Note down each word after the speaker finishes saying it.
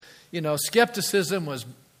skepticism was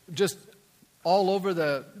just all over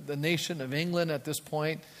the nation of England at this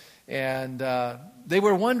point. And they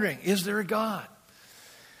were wondering, is there a God?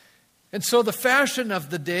 And so the fashion of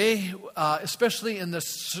the day, especially in the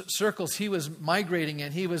circles he was migrating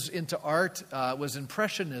in, he was into art, was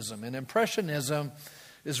Impressionism. And Impressionism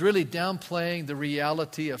is really downplaying the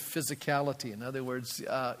reality of physicality. In other words,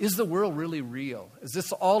 is the world really real? Is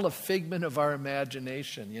this all a figment of our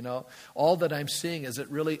imagination? All that I'm seeing, is it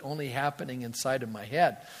really only happening inside of my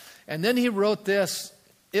head? And then he wrote this: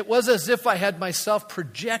 it was as if I had myself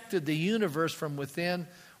projected the universe from within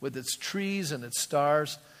with its trees and its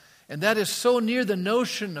stars. And that is so near the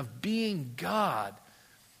notion of being God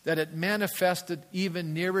that it manifested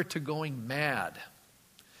even nearer to going mad.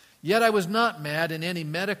 Yet I was not mad in any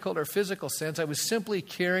medical or physical sense. I was simply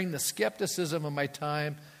carrying the skepticism of my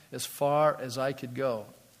time as far as I could go.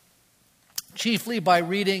 Chiefly by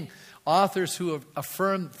reading authors who have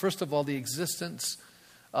affirmed, first of all, the existence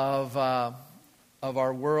of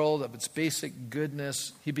our world, of its basic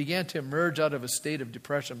goodness, he began to emerge out of a state of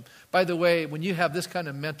depression. By the way, when you have this kind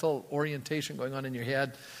of mental orientation going on in your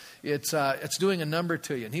head, it's doing a number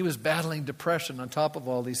to you. And he was battling depression on top of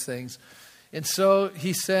all these things. And so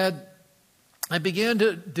he said, I began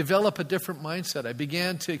to develop a different mindset. I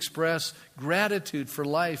began to express gratitude for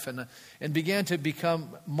life and began to become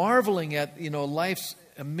marveling at life's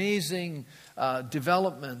amazing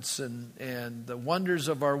developments and the wonders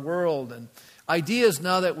of our world, and ideas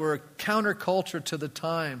now that were a counterculture to the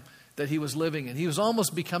time that he was living in. He was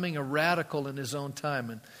almost becoming a radical in his own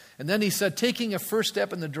time. And then he said, taking a first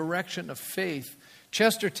step in the direction of faith,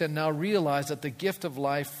 Chesterton now realized that the gift of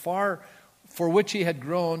life, for which he had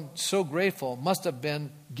grown so grateful, must have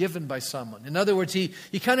been given by someone. In other words, he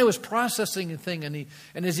kind of was processing a thing,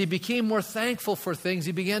 and as he became more thankful for things,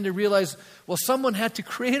 he began to realize, well, someone had to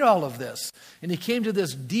create all of this. And he came to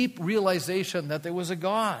this deep realization that there was a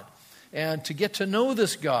God, and to get to know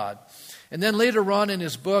this God. And then later on in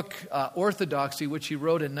his book, Orthodoxy, which he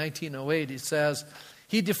wrote in 1908, he says,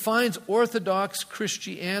 he defines Orthodox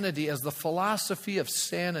Christianity as the philosophy of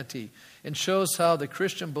sanity, and shows how the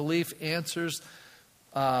Christian belief answers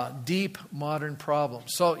deep modern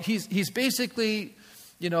problems. So he's basically,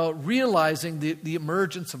 realizing the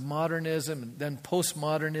emergence of modernism and then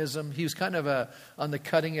postmodernism. He was kind of on the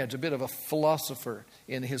cutting edge, a bit of a philosopher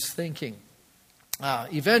in his thinking.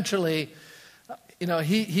 Eventually,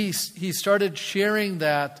 he started sharing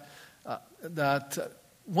that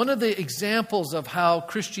one of the examples of how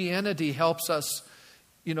Christianity helps us,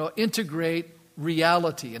 integrate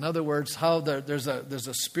reality. In other words, how there's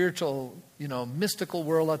a spiritual, mystical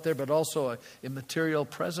world out there, but also a immaterial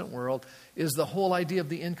present world, is the whole idea of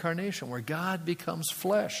the incarnation, where God becomes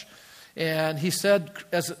flesh. And he said,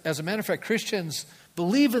 as a matter of fact, Christians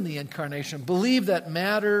believe in the incarnation, believe that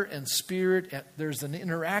matter and spirit, there's an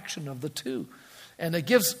interaction of the two. And it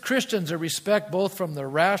gives Christians a respect both from the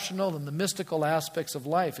rational and the mystical aspects of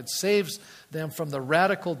life. It saves them from the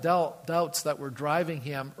radical doubts that were driving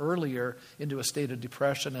him earlier into a state of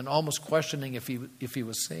depression and almost questioning if he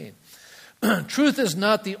was sane. Truth is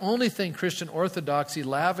not the only thing Christian orthodoxy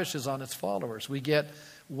lavishes on its followers. We get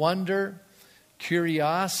wonder,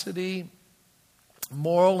 curiosity,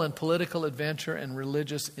 moral and political adventure, and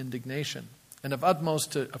religious indignation. And of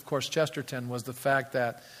utmost to, of course, Chesterton was the fact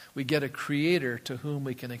that we get a creator to whom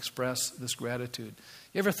we can express this gratitude.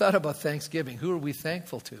 You ever thought about Thanksgiving? Who are we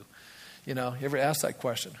thankful to? You ever asked that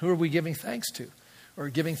question? Who are we giving thanks to? Or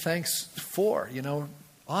giving thanks for?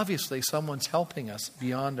 Obviously someone's helping us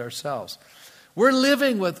beyond ourselves. We're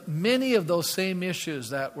living with many of those same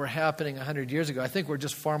issues that were happening 100 years ago. I think we're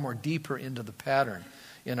just far more deeper into the pattern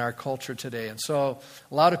in our culture today. And so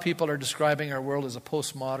a lot of people are describing our world as a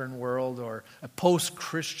postmodern world or a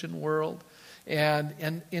post-Christian world.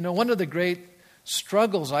 And one of the great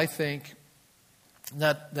struggles, I think,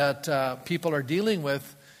 that people are dealing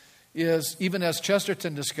with is, even as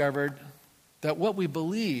Chesterton discovered, that what we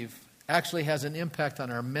believe actually has an impact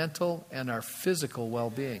on our mental and our physical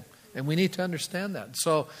well-being. And we need to understand that.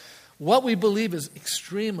 So what we believe is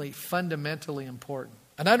extremely fundamentally important.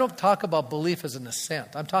 And I don't talk about belief as an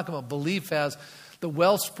assent. I'm talking about belief as the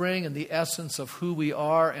wellspring and the essence of who we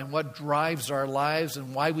are and what drives our lives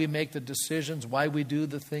and why we make the decisions, why we do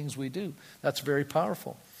the things we do. That's very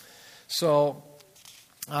powerful. So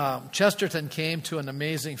Chesterton came to an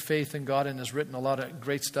amazing faith in God and has written a lot of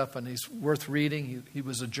great stuff, and he's worth reading. He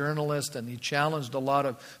was a journalist, and he challenged a lot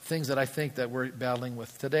of things that I think that we're battling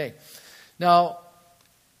with today. Now,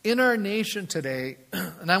 in our nation today,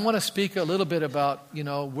 and I want to speak a little bit about,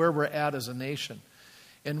 where we're at as a nation.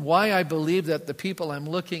 And why I believe that the people I'm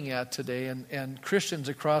looking at today and Christians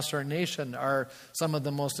across our nation are some of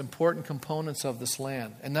the most important components of this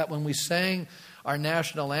land. And that when we sang our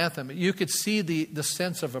national anthem, you could see the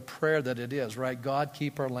sense of a prayer that it is, right? God,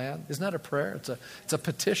 keep our land. Isn't that a prayer? It's a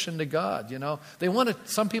petition to God,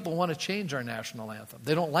 Some people want to change our national anthem.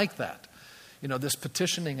 They don't like that. This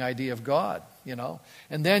petitioning idea of God,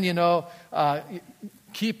 And then,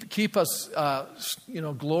 keep us,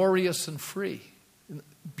 glorious and free.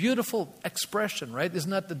 Beautiful expression, right?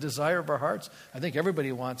 Isn't that the desire of our hearts? I think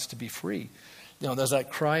everybody wants to be free. There's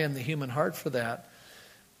that cry in the human heart for that.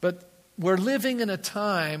 But we're living in a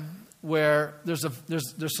time where there's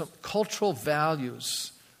some cultural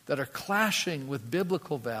values that are clashing with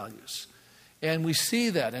biblical values. And we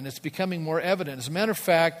see that, and it's becoming more evident. As a matter of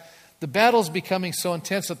fact, the battle's becoming so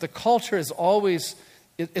intense that the culture is always,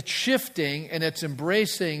 it's shifting and it's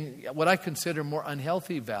embracing what I consider more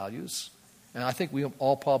unhealthy values. And I think we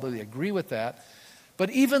all probably agree with that. But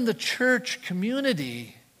even the church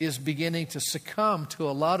community is beginning to succumb to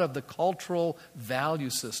a lot of the cultural value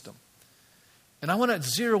system. And I want to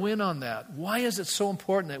zero in on that. Why is it so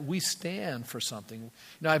important that we stand for something?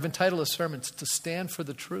 I've entitled a sermon, To Stand for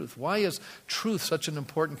the Truth. Why is truth such an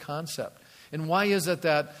important concept? And why is it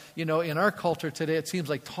that, in our culture today, it seems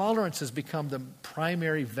like tolerance has become the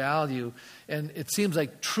primary value, and it seems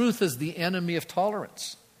like truth is the enemy of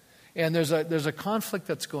tolerance. And there's a conflict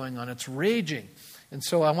that's going on. It's raging. And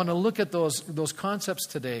so I want to look at those concepts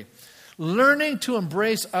today. Learning to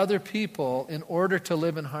embrace other people in order to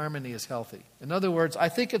live in harmony is healthy. In other words, I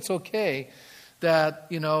think it's okay that,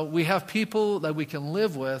 we have people that we can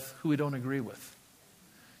live with who we don't agree with.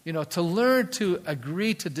 To learn to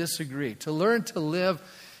agree to disagree, to learn to live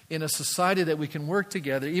in a society that we can work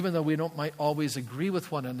together, even though we might always agree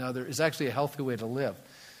with one another, is actually a healthy way to live.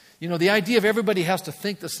 The idea of everybody has to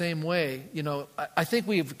think the same way, I think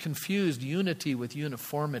we've confused unity with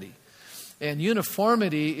uniformity. And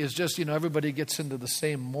uniformity is just, everybody gets into the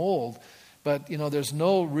same mold. But, there's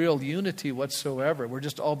no real unity whatsoever. We're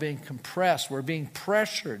just all being compressed. We're being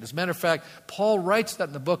pressured. As a matter of fact, Paul writes that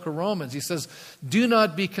in the book of Romans. He says, do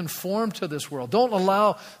not be conformed to this world. Don't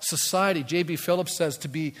allow society, J.B. Phillips says, to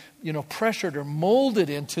be, pressured or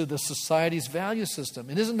molded into the society's value system.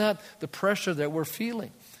 And isn't that the pressure that we're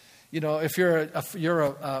feeling? If you're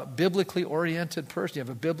a biblically oriented person, you have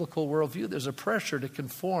a biblical worldview, there's a pressure to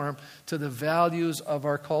conform to the values of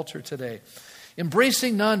our culture today.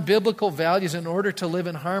 Embracing non-biblical values in order to live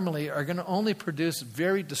in harmony are going to only produce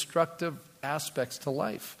very destructive aspects to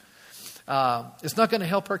life. It's not going to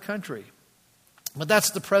help our country. But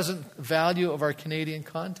that's the present value of our Canadian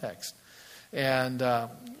context. And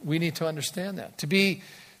we need to understand that. To be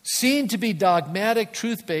seen to be dogmatic,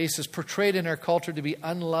 truth-based is portrayed in our culture to be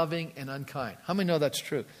unloving and unkind. How many know that's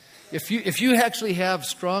true? If you actually have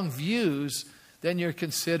strong views, then you're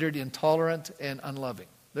considered intolerant and unloving.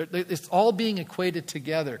 It's all being equated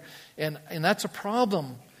together. And that's a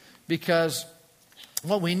problem, because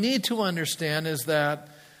what we need to understand is that,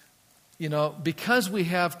 because we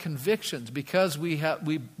have convictions, because we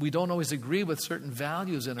don't always agree with certain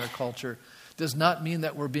values in our culture, does not mean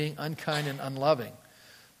that we're being unkind and unloving.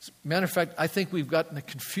 Matter of fact, I think we've gotten a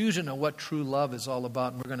confusion of what true love is all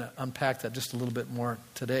about, and we're going to unpack that just a little bit more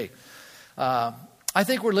today. I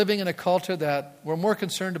think we're living in a culture that we're more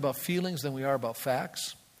concerned about feelings than we are about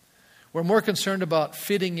facts. We're more concerned about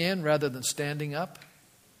fitting in rather than standing up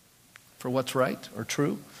for what's right or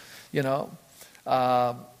true,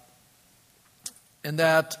 and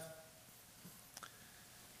that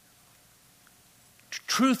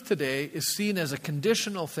truth today is seen as a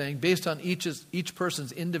conditional thing based on each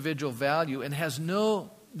person's individual value, and there's no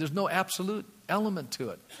absolute element to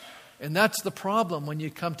it. And that's the problem when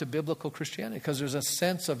you come to biblical Christianity, because there's a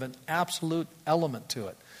sense of an absolute element to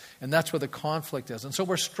it. And that's where the conflict is. And so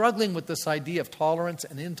we're struggling with this idea of tolerance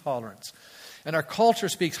and intolerance. And our culture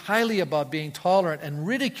speaks highly about being tolerant and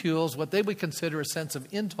ridicules what they would consider a sense of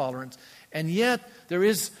intolerance. And yet there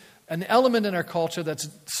is an element in our culture that's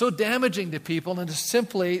so damaging to people, and it's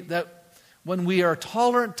simply that when we are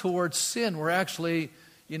tolerant towards sin, we're actually,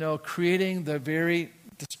 creating the very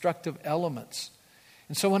destructive elements.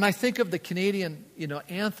 And so when I think of the Canadian,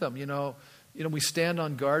 anthem, we stand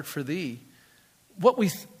on guard for thee. What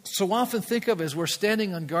we so often think of is we're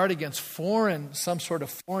standing on guard against some sort of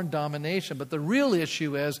foreign domination. But the real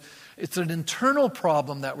issue is it's an internal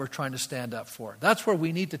problem that we're trying to stand up for. That's where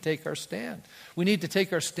we need to take our stand. We need to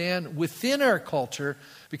take our stand within our culture,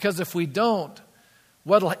 because if we don't,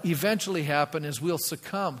 what will eventually happen is we'll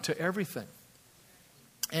succumb to everything.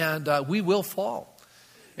 And we will fall.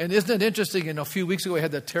 And isn't it interesting, a few weeks ago we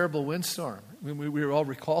had that terrible windstorm. We all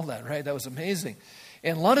recall that, right? That was amazing.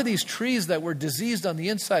 And a lot of these trees that were diseased on the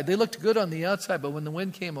inside, they looked good on the outside, but when the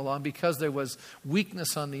wind came along, because there was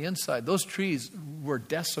weakness on the inside, those trees were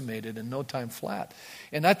decimated in no time flat.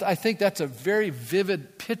 And I think that's a very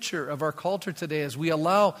vivid picture of our culture today. As we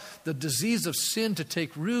allow the disease of sin to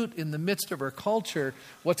take root in the midst of our culture,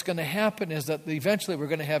 what's going to happen is that eventually we're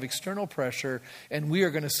going to have external pressure, and we are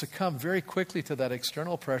going to succumb very quickly to that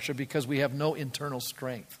external pressure because we have no internal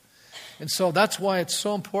strength. And so that's why it's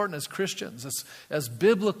so important as Christians, as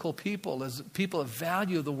biblical people, as people that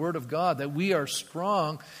value the Word of God, that we are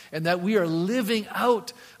strong and that we are living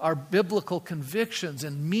out our biblical convictions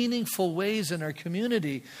in meaningful ways in our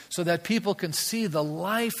community so that people can see the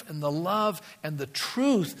life and the love and the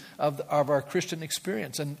truth of our Christian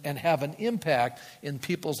experience and have an impact in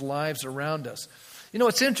people's lives around us. You know,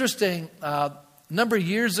 it's interesting. A number of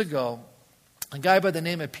years ago, a guy by the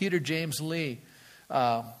name of Peter James Lee,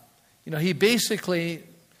 he basically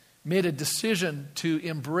made a decision to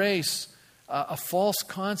embrace a false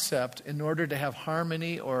concept in order to have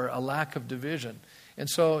harmony or a lack of division. And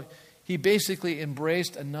so he basically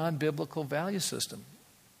embraced a non-biblical value system.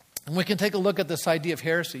 And we can take a look at this idea of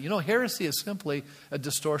heresy. You know, heresy is simply a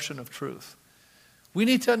distortion of truth. We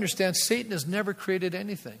need to understand Satan has never created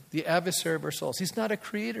anything, the adversary of our souls. He's not a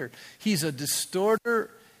creator. He's a distorter.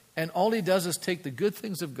 And all he does is take the good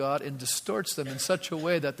things of God and distorts them in such a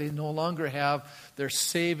way that they no longer have their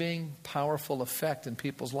saving, powerful effect in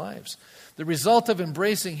people's lives. The result of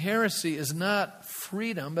embracing heresy is not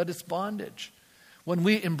freedom, but it's bondage. When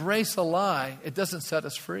we embrace a lie, it doesn't set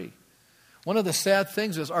us free. One of the sad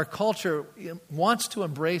things is our culture wants to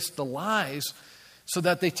embrace the lies so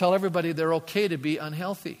that they tell everybody they're okay to be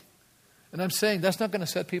unhealthy. And I'm saying that's not going to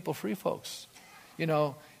set people free, folks. You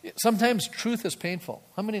know, sometimes truth is painful.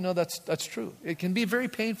 How many know that's true? It can be very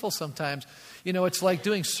painful sometimes. You know, it's like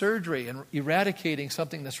doing surgery and eradicating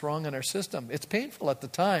something that's wrong in our system. It's painful at the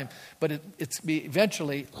time, but it's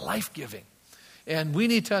eventually life-giving. And we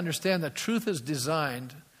need to understand that truth is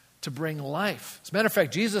designed to bring life. As a matter of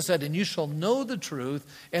fact, Jesus said, and you shall know the truth,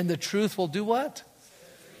 and the truth will do what?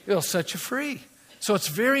 It'll set you free. So it's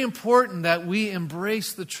very important that we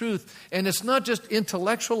embrace the truth. And it's not just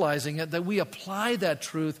intellectualizing it, that we apply that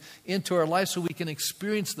truth into our lives so we can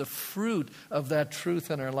experience the fruit of that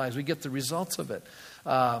truth in our lives. We get the results of it.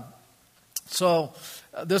 So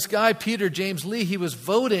this guy, Peter James Lee, he was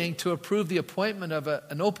voting to approve the appointment of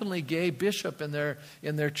an openly gay bishop in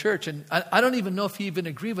their church. And I don't even know if he even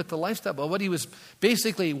agreed with the lifestyle, but what he was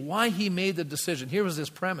basically, why he made the decision. Here was his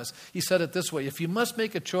premise. He said it this way: if you must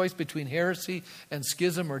make a choice between heresy and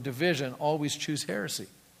schism or division, always choose heresy.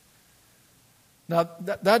 Now,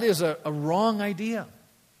 that is a wrong idea.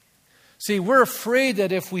 See, we're afraid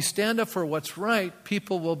that if we stand up for what's right,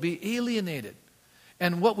 people will be alienated.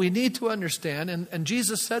 And what we need to understand, and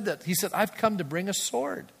Jesus said that. He said, I've come to bring a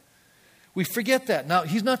sword. We forget that. Now,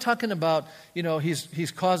 he's not talking about,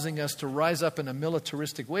 he's causing us to rise up in a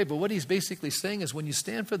militaristic way. But what he's basically saying is when you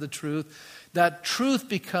stand for the truth, that truth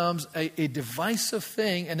becomes a divisive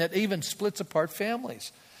thing, and it even splits apart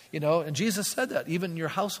families. And Jesus said that. Even your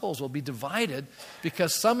households will be divided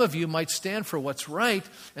because some of you might stand for what's right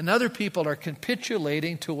and other people are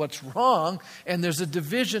capitulating to what's wrong, and there's a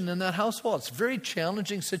division in that household. It's a very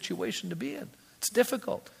challenging situation to be in. It's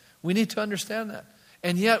difficult. We need to understand that.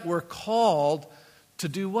 And yet we're called to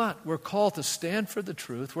do what? We're called to stand for the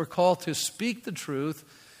truth. We're called to speak the truth,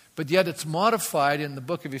 but yet it's modified in the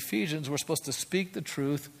book of Ephesians. We're supposed to speak the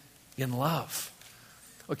truth in love.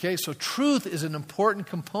 Okay, so truth is an important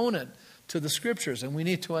component to the Scriptures, and we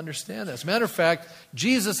need to understand that. As a matter of fact,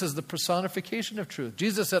 Jesus is the personification of truth.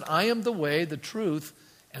 Jesus said, I am the way, the truth,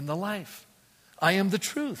 and the life. I am the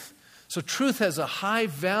truth. So truth has a high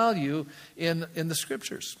value in the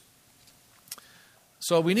Scriptures.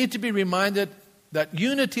 So we need to be reminded that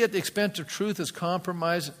unity at the expense of truth is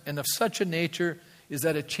compromise, and of such a nature is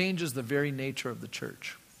that it changes the very nature of the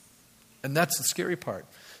church. And that's the scary part.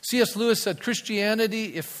 C.S. Lewis said,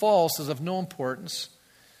 Christianity, if false, is of no importance,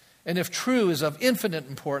 and if true, is of infinite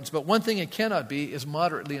importance. But one thing it cannot be is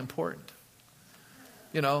moderately important.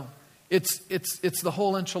 It's the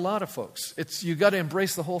whole enchilada, folks. You got to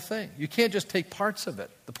embrace the whole thing. You can't just take parts of it,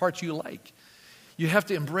 the parts you like. You have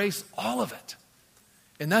to embrace all of it,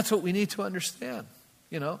 and that's what we need to understand.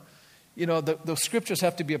 The Scriptures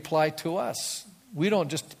have to be applied to us. We don't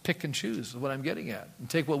just pick and choose, is what I'm getting at, and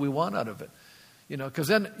take what we want out of it. Because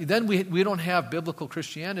then we don't have biblical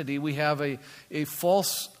Christianity. We have a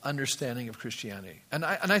false understanding of Christianity. And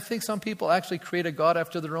I think some people actually create a God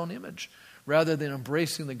after their own image rather than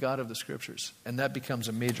embracing the God of the Scriptures. And that becomes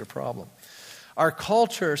a major problem. Our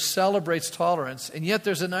culture celebrates tolerance, and yet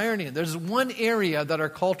there's an irony. There's one area that our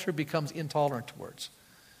culture becomes intolerant towards.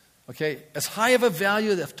 Okay? As high of a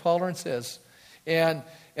value that tolerance is, and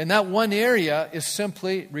that one area is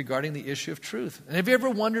simply regarding the issue of truth. And have you ever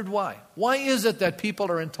wondered why? Why is it that people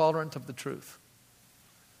are intolerant of the truth?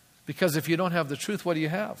 Because if you don't have the truth, what do you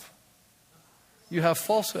have? You have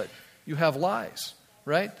falsehood. You have lies,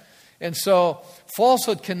 right? And so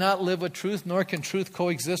falsehood cannot live with truth, nor can truth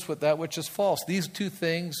coexist with that which is false. These two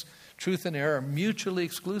things, truth and error, are mutually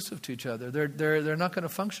exclusive to each other. They're not going to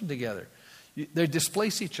function together. They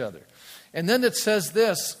displace each other. And then it says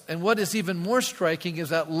this, and what is even more striking is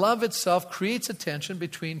that love itself creates a tension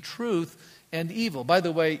between truth and evil. By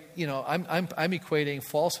the way, I'm equating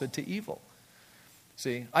falsehood to evil.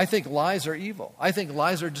 See, I think lies are evil. I think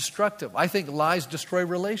lies are destructive. I think lies destroy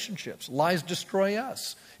relationships. Lies destroy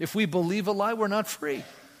us. If we believe a lie, we're not free.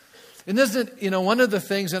 And isn't one of the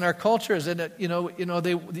things in our culture is that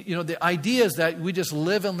the idea is that we just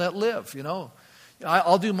live and let live.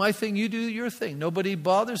 I'll do my thing, you do your thing. Nobody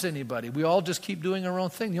bothers anybody. We all just keep doing our own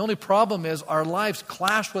thing. The only problem is our lives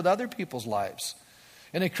clash with other people's lives.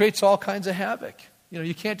 And it creates all kinds of havoc.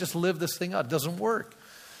 You can't just live this thing out. It doesn't work.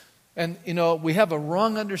 And, we have a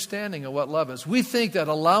wrong understanding of what love is. We think that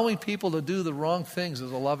allowing people to do the wrong things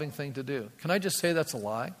is a loving thing to do. Can I just say that's a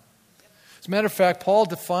lie? As a matter of fact, Paul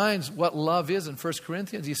defines what love is in 1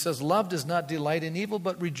 Corinthians. He says, love does not delight in evil,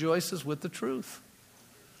 but rejoices with the truth.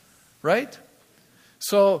 Right?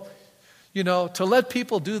 So, to let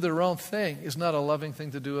people do their own thing is not a loving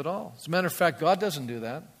thing to do at all. As a matter of fact, God doesn't do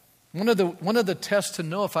that. One of the tests to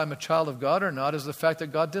know if I'm a child of God or not is the fact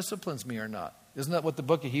that God disciplines me or not. Isn't that what the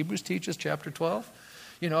book of Hebrews teaches, chapter 12?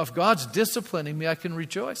 If God's disciplining me, I can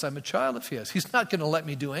rejoice. I'm a child of His. He's not going to let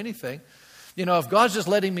me do anything. If God's just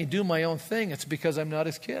letting me do my own thing, it's because I'm not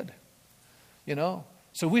His kid.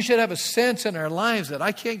 So we should have a sense in our lives that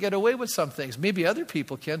I can't get away with some things. Maybe other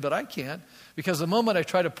people can, but I can't. Because the moment I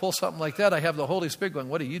try to pull something like that, I have the Holy Spirit going,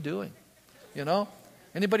 what are you doing?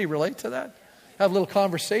 Anybody relate to that? Have a little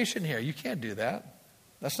conversation here. You can't do that.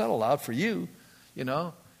 That's not allowed for you,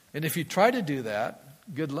 And if you try to do that,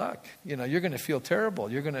 good luck. You're going to feel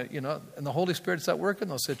terrible. You're going to, and the Holy Spirit's at work in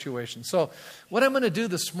those situations. So what I'm going to do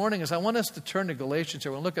this morning is I want us to turn to Galatians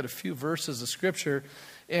here. We'll look at a few verses of Scripture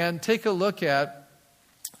and take a look at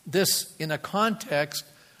this in a context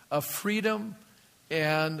of freedom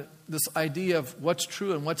and this idea of what's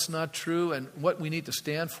true and what's not true and what we need to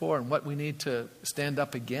stand for and what we need to stand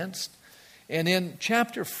up against. And in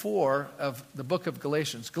chapter 4 of the book of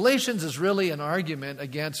Galatians, Galatians is really an argument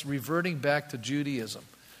against reverting back to Judaism.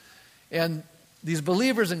 And these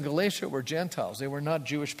believers in Galatia were Gentiles. They were not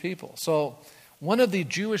Jewish people. So one of the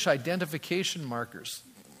Jewish identification markers,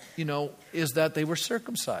 is that they were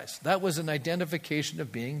circumcised. That was an identification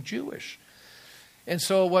of being Jewish. And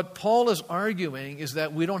so what Paul is arguing is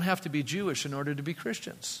that we don't have to be Jewish in order to be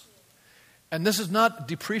Christians. And this is not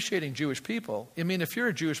depreciating Jewish people. I mean, if you're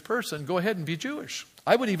a Jewish person, go ahead and be Jewish.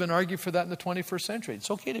 I would even argue for that in the 21st century.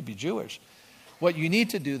 It's okay to be Jewish. What you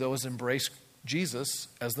need to do, though, is embrace Jesus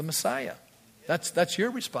as the Messiah. That's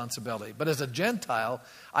your responsibility. But as a Gentile,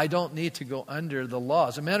 I don't need to go under the law.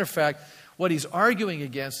 As a matter of fact, what he's arguing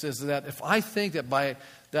against is that if I think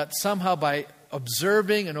that somehow by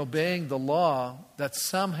observing and obeying the law, that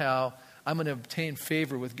somehow I'm going to obtain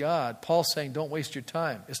favor with God, Paul's saying, don't waste your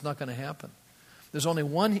time. It's not going to happen. There's only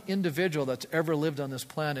one individual that's ever lived on this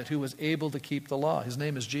planet who was able to keep the law. His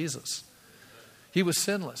name is Jesus. He was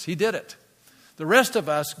sinless. He did it. The rest of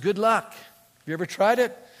us, good luck. Have you ever tried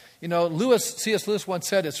it? C.S. Lewis once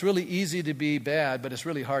said, it's really easy to be bad, but it's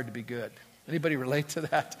really hard to be good. Anybody relate to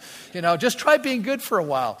that? Just try being good for a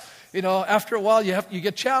while. After a while, you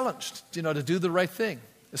get challenged, to do the right thing.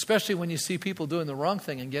 Especially when you see people doing the wrong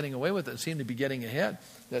thing and getting away with it and seem to be getting ahead.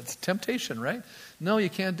 That's temptation, right? No, you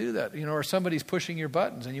can't do that. Or somebody's pushing your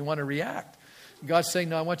buttons and you want to react. God's saying,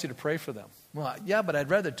 no, I want you to pray for them. Well, yeah, but I'd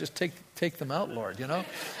rather just take them out, Lord,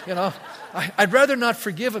 I'd rather not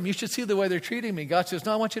forgive them. You should see the way they're treating me. God says,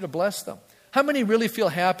 no, I want you to bless them. How many really feel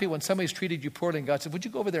happy when somebody's treated you poorly and God said, would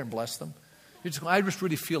you go over there and bless them? I just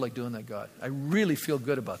really feel like doing that, God. I really feel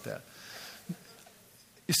good about that.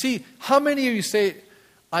 You see, how many of you say,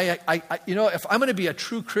 if I'm going to be a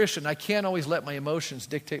true Christian, I can't always let my emotions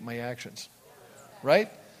dictate my actions, right?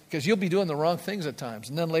 Because you'll be doing the wrong things at times.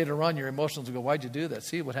 And then later on, your emotions will go, why'd you do that?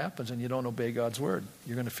 See what happens when you don't obey God's word.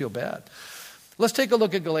 You're going to feel bad. Let's take a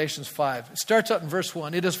look at Galatians 5. It starts out in verse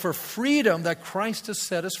 1. It is for freedom that Christ has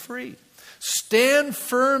set us free. Stand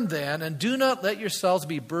firm then, and do not let yourselves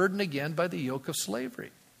be burdened again by the yoke of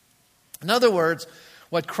slavery. In other words,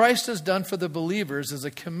 what Christ has done for the believers is a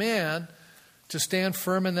command to stand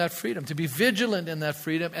firm in that freedom, to be vigilant in that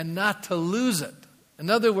freedom and not to lose it. In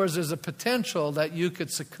other words, there's a potential that you could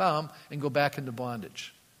succumb and go back into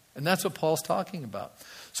bondage. And that's what Paul's talking about.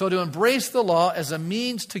 So to embrace the law as a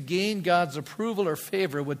means to gain God's approval or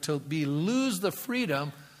favor would to be lose the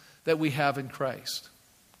freedom that we have in Christ,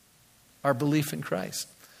 our belief in Christ.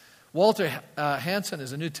 Walter Hansen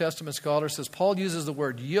is a New Testament scholar, says Paul uses the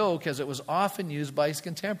word yoke as it was often used by his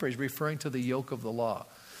contemporaries, referring to the yoke of the law.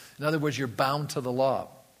 In other words, you're bound to the law.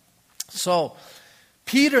 So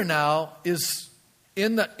Peter now is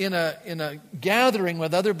in a gathering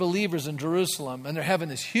with other believers in Jerusalem, and they're having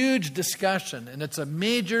this huge discussion, and it's a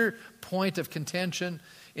major point of contention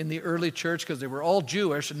in the early church because they were all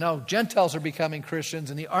Jewish, and now Gentiles are becoming Christians,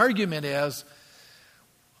 and the argument is,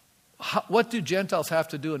 what do Gentiles have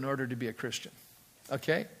to do in order to be a Christian?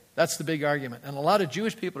 Okay? That's the big argument. And a lot of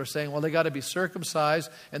Jewish people are saying, well, they got to be circumcised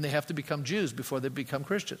and they have to become Jews before they become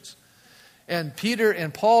Christians. And Peter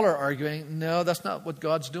and Paul are arguing, no, that's not what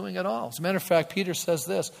God's doing at all. As a matter of fact, Peter says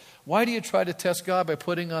this, why do you try to test God by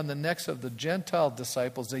putting on the necks of the Gentile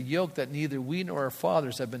disciples a yoke that neither we nor our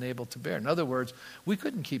fathers have been able to bear? In other words, we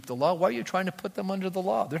couldn't keep the law. Why are you trying to put them under the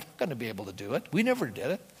law? They're not going to be able to do it. We never did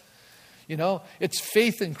it. You know, it's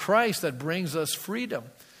faith in Christ that brings us freedom.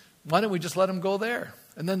 Why don't we just let them go there?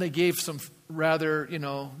 And then they gave some rather,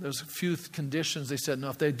 there's a few conditions. They said, no,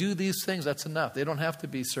 if they do these things, that's enough. They don't have to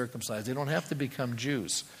be circumcised. They don't have to become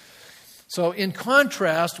Jews. So in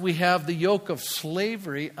contrast, we have the yoke of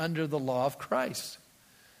slavery under the law of Christ.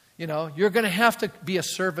 You're going to have to be a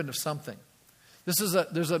servant of something.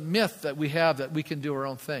 There's a myth that we have that we can do our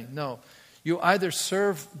own thing. No. You either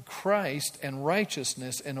serve Christ and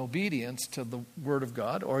righteousness and obedience to the Word of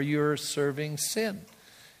God, or you're serving sin.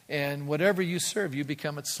 And whatever you serve, you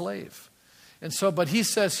become its slave. And so, but he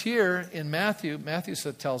says here in Matthew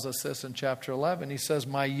tells us this in chapter 11, he says,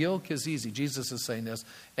 my yoke is easy. Jesus is saying this,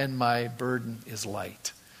 and my burden is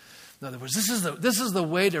light. In other words, this is the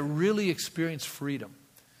way to really experience freedom.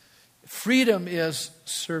 Freedom is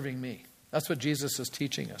serving me. That's what Jesus is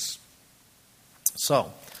teaching us.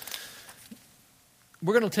 So,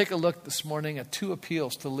 we're going to take a look this morning at two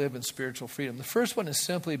appeals to live in spiritual freedom. The first one is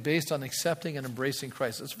simply based on accepting and embracing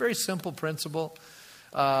Christ. It's a very simple principle.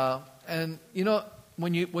 And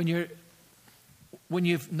when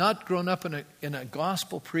you've not grown up in a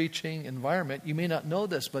gospel preaching environment, you may not know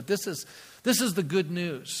this, but this is the good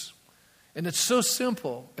news. And it's so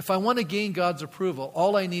simple. If I want to gain God's approval,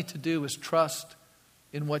 all I need to do is trust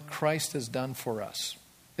in what Christ has done for us.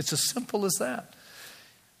 It's as simple as that.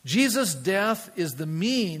 Jesus' death is the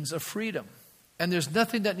means of freedom. And there's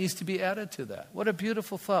nothing that needs to be added to that. What a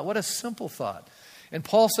beautiful thought. What a simple thought. And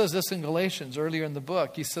Paul says this in Galatians earlier in the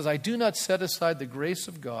book. He says, I do not set aside the grace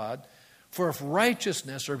of God, for if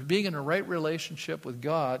righteousness or being in a right relationship with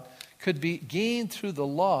God could be gained through the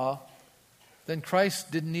law, then Christ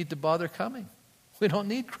didn't need to bother coming. We don't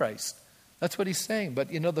need Christ. That's what he's saying. But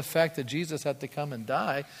the fact that Jesus had to come and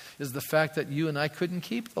die is the fact that you and I couldn't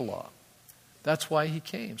keep the law. That's why he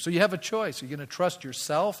came. So you have a choice. Are you going to trust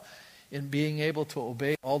yourself in being able to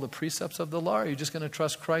obey all the precepts of the law, or are you just going to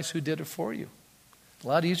trust Christ who did it for you? A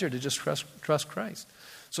lot easier to just trust Christ.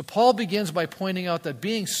 So Paul begins by pointing out that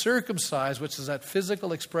being circumcised, which is that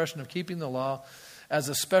physical expression of keeping the law, as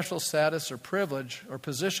a special status or privilege or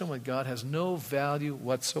position with God has no value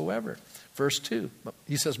whatsoever. Verse 2,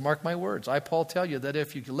 he says, mark my words. I, Paul, tell you that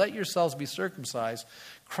if you let yourselves be circumcised,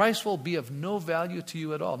 Christ will be of no value to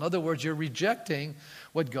you at all. In other words, you're rejecting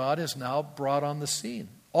what God has now brought on the scene.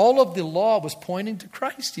 All of the law was pointing to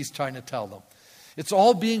Christ, he's trying to tell them. It's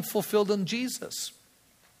all being fulfilled in Jesus.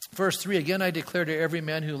 Verse 3, again, I declare to every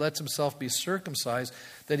man who lets himself be circumcised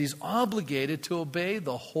that he's obligated to obey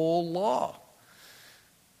the whole law.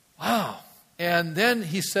 Wow. And then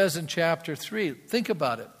he says in chapter 3, think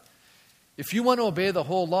about it. If you want to obey the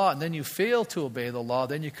whole law and then you fail to obey the law,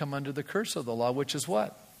 then you come under the curse of the law, which is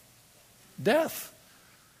what? Death.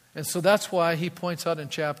 And so that's why he points out in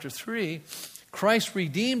chapter 3, Christ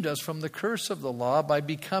redeemed us from the curse of the law by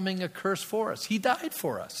becoming a curse for us. He died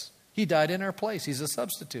for us. He died in our place. He's a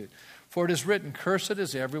substitute. For it is written, cursed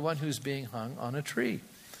is everyone who's being hung on a tree.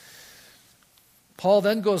 Paul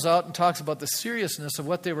then goes out and talks about the seriousness of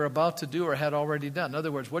what they were about to do or had already done. In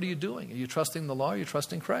other words, what are you doing? Are you trusting the law or are you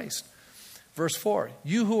trusting Christ? Verse 4,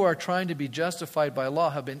 you who are trying to be justified by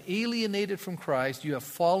law have been alienated from Christ. You have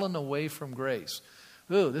fallen away from grace.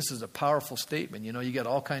 Ooh, this is a powerful statement. You get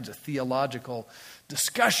all kinds of theological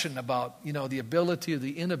discussion about, the ability or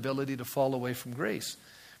the inability to fall away from grace.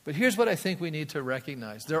 But here's what I think we need to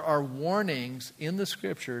recognize. There are warnings in the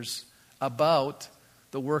Scriptures about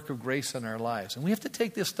the work of grace in our lives. And we have to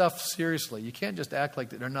take this stuff seriously. You can't just act like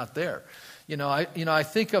they're not there. I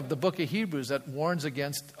think of the book of Hebrews that warns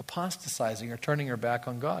against apostatizing or turning our back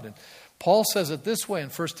on God. And Paul says it this way in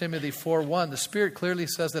 1 Timothy 4:1. The Spirit clearly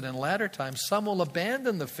says that in latter times some will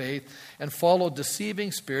abandon the faith and follow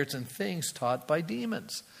deceiving spirits and things taught by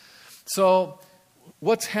demons. So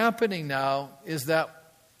what's happening now is that,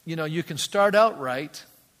 you can start out right,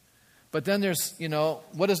 but then there's,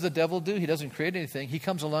 what does the devil do? He doesn't create anything. He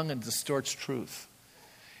comes along and distorts truth.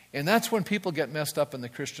 And that's when people get messed up in the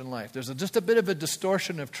Christian life. There's just a bit of a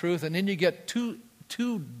distortion of truth, and then you get two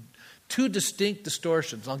distinct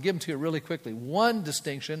distortions. I'll give them to you really quickly. One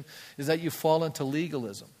distinction is that you fall into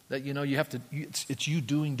legalism. That, you have to, it's you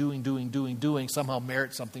doing, somehow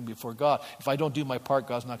merit something before God. If I don't do my part,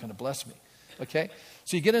 God's not going to bless me. Okay?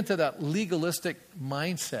 So you get into that legalistic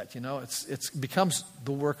mindset, it becomes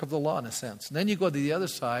the work of the law in a sense. And then you go to the other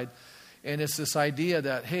side, and it's this idea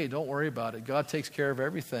that, hey, don't worry about it. God takes care of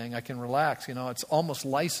everything. I can relax. It's almost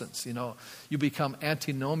license. You become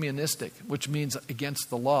antinomianistic, which means against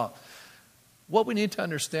the law. What we need to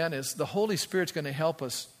understand is the Holy Spirit's going to help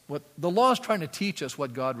us. What the law is trying to teach us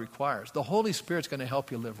what God requires. The Holy Spirit's going to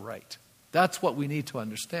help you live right. That's what we need to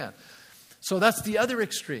understand. So that's the other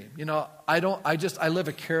extreme. I live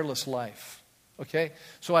a careless life. Okay?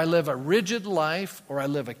 So I live a rigid life or I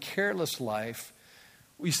live a careless life.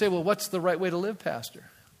 You say, well, what's the right way to live, Pastor?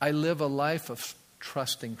 I live a life of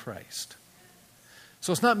trusting Christ.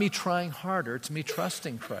 So it's not me trying harder, it's me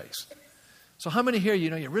trusting Christ. So how many here,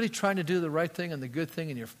 you're really trying to do the right thing and the good thing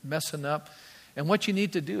and you're messing up? And what you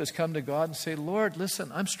need to do is come to God and say, Lord,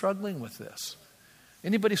 listen, I'm struggling with this.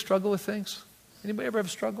 Anybody struggle with things? Anybody ever have a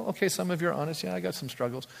struggle? Okay, some of you are honest. Yeah, I got some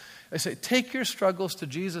struggles. I say, take your struggles to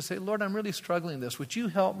Jesus. Say, Lord, I'm really struggling with this. Would you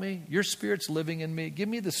help me? Your Spirit's living in me. Give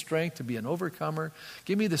me the strength to be an overcomer.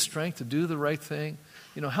 Give me the strength to do the right thing.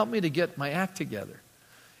 Help me to get my act together.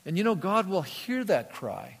 And God will hear that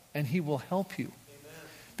cry and He will help you. Amen.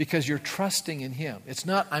 Because you're trusting in Him. It's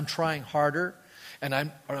not I'm trying harder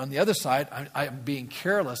and or on the other side, I'm being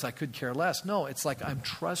careless. I could care less. No, it's like I'm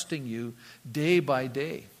trusting you day by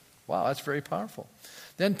day. Wow, that's very powerful.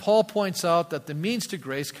 Then Paul points out that the means to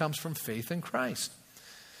grace comes from faith in Christ.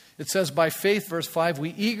 It says, by faith, verse 5,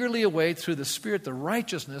 we eagerly await through the Spirit the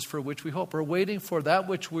righteousness for which we hope. We're waiting for that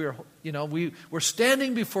which we're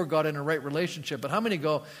standing before God in a right relationship. But how many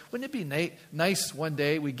go, wouldn't it be nice one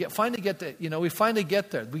day we finally get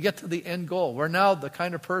there. We get to the end goal. We're now the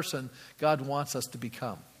kind of person God wants us to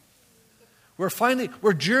become.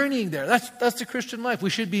 We're journeying there. That's the Christian life.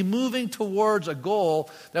 We should be moving towards a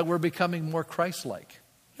goal that we're becoming more Christ-like.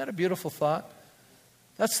 Isn't that a beautiful thought?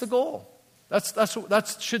 That's the goal.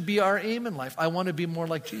 That should be our aim in life. I want to be more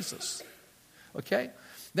like Jesus. Okay?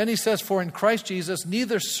 Then he says, for in Christ Jesus,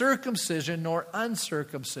 neither circumcision nor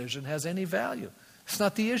uncircumcision has any value. It's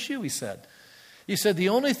not the issue, he said. He said, the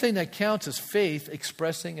only thing that counts is faith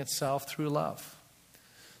expressing itself through love.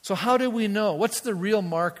 So how do we know? What's the real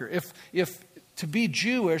marker? If to be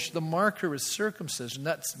Jewish, the marker is circumcision.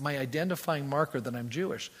 That's my identifying marker that I'm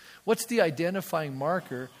Jewish. What's the identifying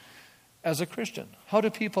marker as a Christian? How do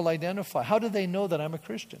people identify? How do they know that I'm a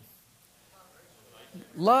Christian?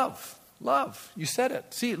 Love. Love. You said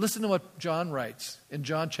it. See, listen to what John writes in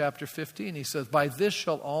John chapter 15. He says, by this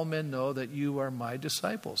shall all men know that you are my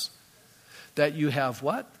disciples. That you have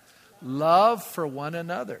what? Love for one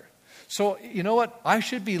another. So, you know what? I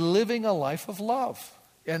should be living a life of love.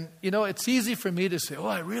 And, it's easy for me to say, oh,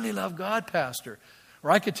 I really love God, Pastor.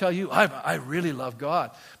 Or I could tell you, I really love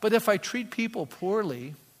God. But if I treat people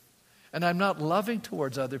poorly and I'm not loving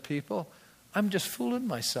towards other people, I'm just fooling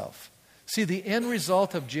myself. See, the end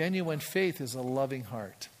result of genuine faith is a loving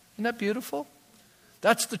heart. Isn't that beautiful?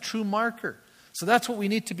 That's the true marker. So that's what we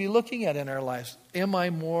need to be looking at in our lives. Am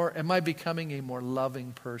I becoming a more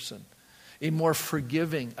loving person? A more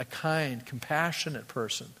forgiving, a kind, compassionate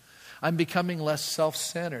person? I'm becoming less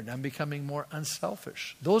self-centered. I'm becoming more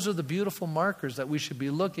unselfish. Those are the beautiful markers that we should be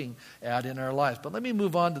looking at in our lives. But let me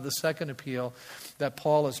move on to the second appeal that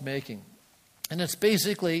Paul is making. And it's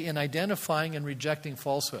basically in identifying and rejecting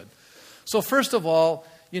falsehood. So first of all,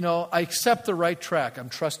 I accept the right track. I'm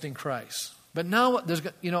trusting Christ. But now,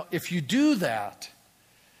 if you do that,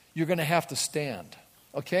 you're going to have to stand.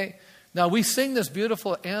 Okay? Now, we sing this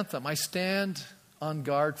beautiful anthem, I stand on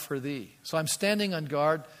guard for thee. So I'm standing on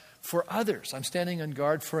guard for others. I'm standing on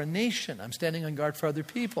guard for a nation. I'm standing on guard for other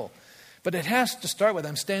people. But it has to start with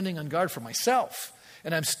I'm standing on guard for myself.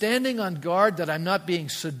 And I'm standing on guard that I'm not being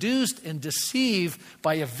seduced and deceived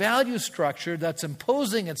by a value structure that's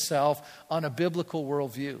imposing itself on a biblical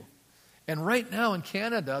worldview. And right now in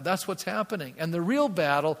Canada, that's what's happening. And the real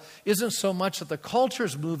battle isn't so much that the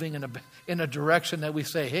culture's moving in a direction that we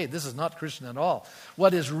say, hey, this is not Christian at all.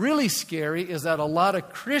 What is really scary is that a lot of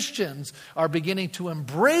Christians are beginning to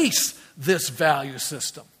embrace this value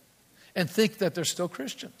system and think that they're still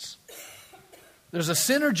Christians. There's a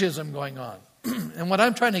synergism going on. And what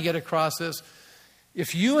I'm trying to get across is,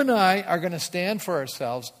 if you and I are going to stand for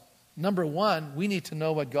ourselves, number one, we need to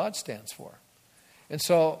know what God stands for. And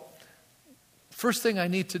so, first thing I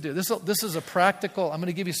need to do, this is a practical, I'm going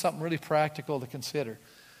to give you something really practical to consider.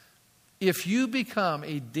 If you become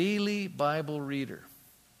a daily Bible reader,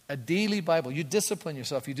 a daily Bible, you discipline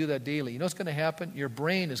yourself, you do that daily, you know what's going to happen? Your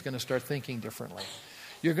brain is going to start thinking differently.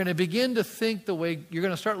 You're going to begin to think the way, you're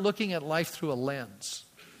going to start looking at life through a lens.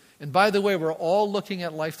 And by the way, we're all looking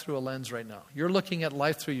at life through a lens right now. You're looking at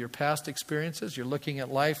life through your past experiences. You're looking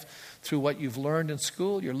at life through what you've learned in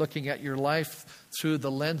school. You're looking at your life through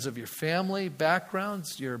the lens of your family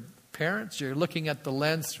backgrounds, your parents. You're looking at the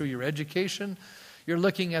lens through your education. You're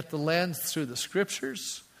looking at the lens through the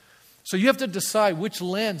scriptures. So you have to decide, which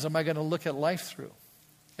lens am I going to look at life through?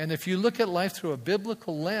 And if you look at life through a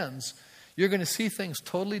biblical lens, you're going to see things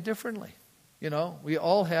totally differently. You know, we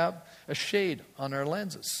all have a shade on our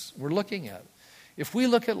lenses we're looking at. If we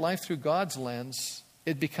look at life through God's lens,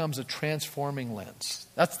 it becomes a transforming lens.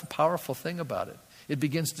 That's the powerful thing about it. It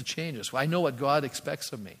begins to change us. I know what God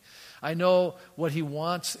expects of me. I know what He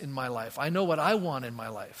wants in my life. I know what I want in my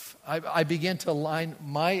life. I begin to align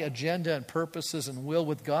my agenda and purposes and will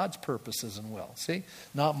with God's purposes and will. See?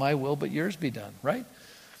 Not my will, but yours be done, right?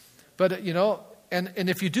 But, you know, and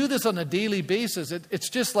if you do this on a daily basis, it's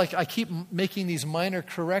just like I keep making these minor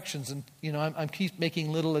corrections, and you know I keep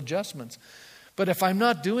making little adjustments. But if I'm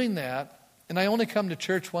not doing that, and I only come to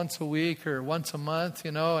church once a week or once a month,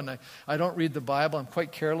 you know, and I don't read the Bible, I'm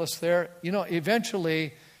quite careless there, you know,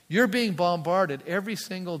 eventually you're being bombarded every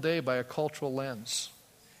single day by a cultural lens.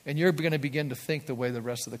 And you're going to begin to think the way the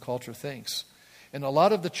rest of the culture thinks. And a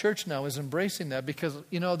lot of the church now is embracing that because,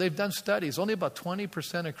 you know, they've done studies. Only about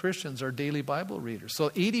 20% of Christians are daily Bible readers. So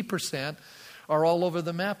 80% are all over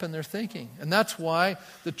the map in their thinking. And that's why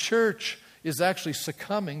the church is actually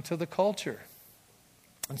succumbing to the culture.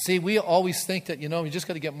 And see, we always think that, you know, we just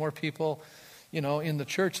got to get more people, you know, in the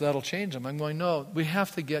church. That'll change them. I'm going, no, we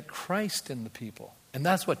have to get Christ in the people. And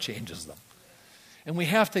that's what changes them. And we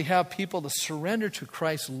have to have people to surrender to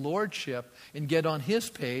Christ's lordship and get on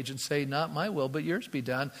His page and say, not my will, but yours be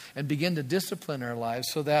done, and begin to discipline our lives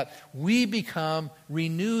so that we become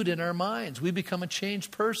renewed in our minds. We become a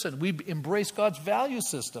changed person. We embrace God's value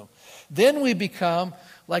system. Then we become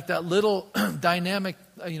like that little dynamic,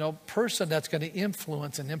 you know, person that's going to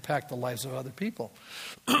influence and impact the lives of other people.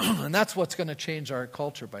 And that's what's going to change our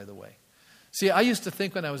culture, by the way. See, I used to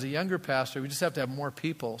think when I was a younger pastor, we just have to have more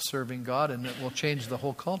people serving God and it will change the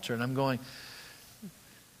whole culture. And I'm going,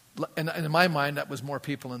 and in my mind, that was more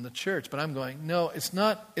people in the church. But I'm going, no, it's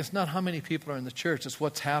not how many people are in the church. It's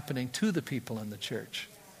what's happening to the people in the church.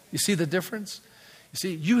 You see the difference? You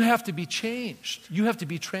see, you have to be changed. You have to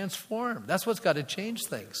be transformed. That's what's got to change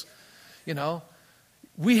things. You know,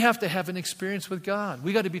 we have to have an experience with God.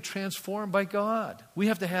 We got to be transformed by God. We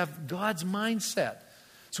have to have God's mindset.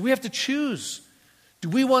 So we have to choose. Do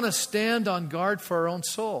we want to stand on guard for our own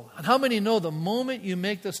soul? And how many know the moment you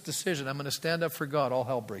make this decision, I'm going to stand up for God, all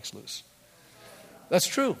hell breaks loose? That's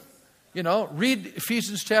true. You know, read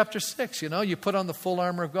Ephesians chapter 6. You know, you put on the full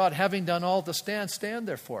armor of God. Having done all to stand, stand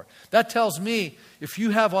therefore. That tells me if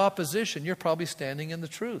you have opposition, you're probably standing in the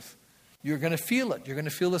truth. You're going to feel it. You're going to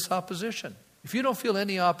feel this opposition. If you don't feel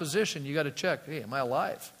any opposition, you got to check, hey, am I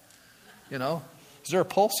alive? You know, is there a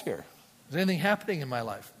pulse here? Is anything happening in my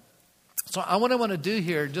life? So what I want to do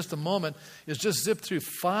here in just a moment is just zip through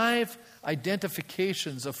 5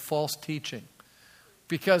 identifications of false teaching.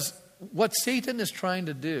 Because what Satan is trying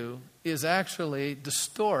to do is actually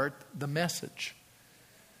distort the message.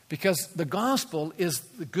 Because the gospel is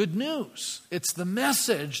the good news. It's the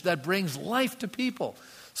message that brings life to people.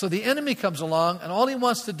 So the enemy comes along and all he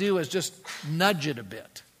wants to do is just nudge it a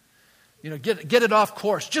bit. You know, get it off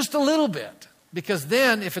course just a little bit. Because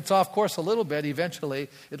then, if it's off course a little bit, eventually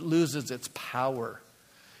it loses its power.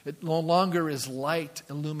 It no longer is light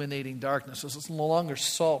illuminating darkness. It's no longer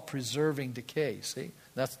salt preserving decay. See?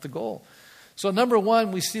 That's the goal. So number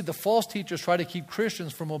one, we see the false teachers try to keep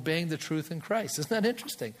Christians from obeying the truth in Christ. Isn't that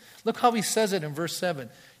interesting? Look how he says it in verse 7.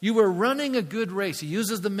 You were running a good race. He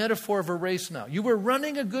uses the metaphor of a race now. You were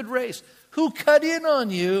running a good race. Who cut in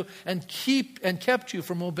on you and kept you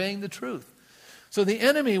from obeying the truth? So the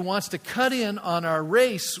enemy wants to cut in on our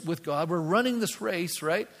race with God. We're running this race,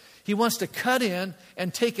 right? He wants to cut in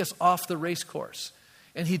and take us off the race course.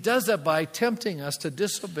 And he does that by tempting us to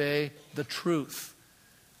disobey the truth.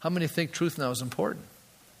 How many think truth now is important?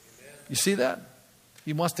 Amen. You see that?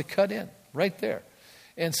 He wants to cut in right there.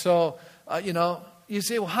 And so, you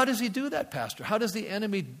say, well, how does he do that, Pastor? How does the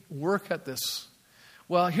enemy work at this?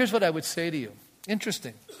 Well, here's what I would say to you.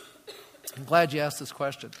 Interesting. I'm glad you asked this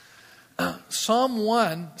question. Psalm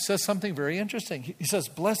 1 says something very interesting. He says,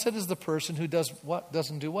 blessed is the person who does what?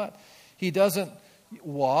 Doesn't do what? He doesn't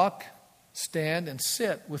walk, stand, and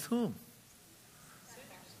sit with whom?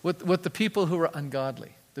 With the people who are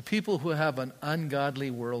ungodly. The people who have an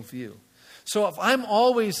ungodly worldview. So if I'm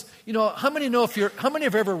always, how many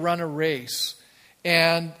have ever run a race?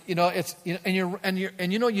 And you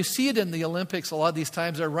see it in the Olympics a lot of these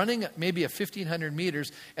times. They're running maybe 1,500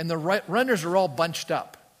 meters, and the runners are all bunched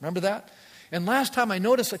up. Remember that? And last time I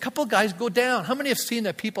noticed a couple of guys go down. How many have seen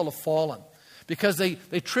that people have fallen? Because they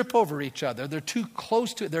trip over each other. They're too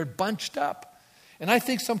close to it. They're bunched up. And I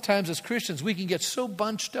think sometimes as Christians we can get so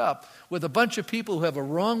bunched up with a bunch of people who have a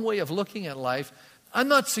wrong way of looking at life. I'm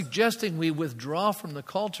not suggesting we withdraw from the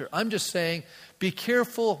culture. I'm just saying be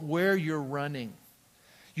careful where you're running.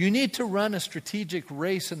 You need to run a strategic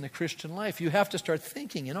race in the Christian life. You have to start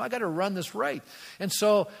thinking, I got to run this right. And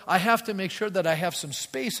so I have to make sure that I have some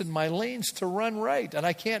space in my lanes to run right. And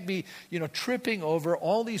I can't be, tripping over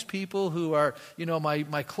all these people who are,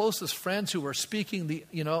 my closest friends who are speaking the,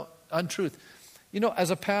 untruth. As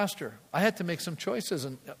a pastor, I had to make some choices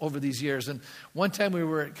over these years. And one time we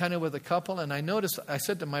were kind of with a couple, and I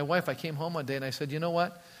said to my wife, I came home one day and I said, you know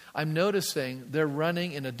what? I'm noticing they're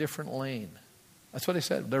running in a different lane. That's what I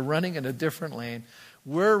said. They're running in a different lane.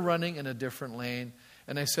 We're running in a different lane.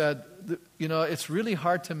 And I said, it's really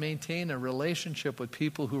hard to maintain a relationship with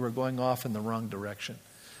people who are going off in the wrong direction.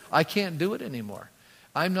 I can't do it anymore.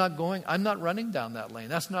 I'm not running down that lane.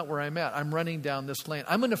 That's not where I'm at. I'm running down this lane.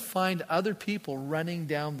 I'm going to find other people running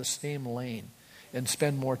down the same lane and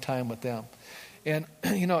spend more time with them. And,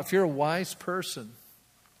 if you're a wise person,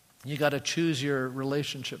 you got to choose your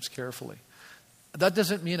relationships carefully. That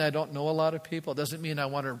doesn't mean I don't know a lot of people. It doesn't mean I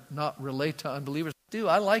want to not relate to unbelievers.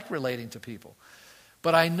 I like relating to people.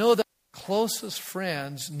 But I know that closest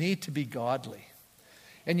friends need to be godly.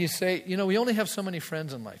 And you say, we only have so many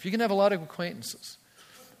friends in life. You can have a lot of acquaintances.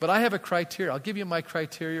 But I have a criteria. I'll give you my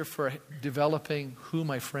criteria for developing who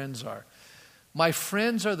my friends are. My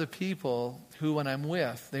friends are the people who, when I'm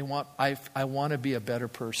with, I want to be a better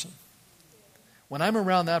person. When I'm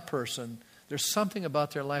around that person, there's something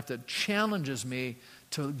about their life that challenges me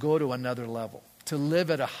to go to another level, to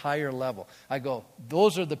live at a higher level. I go,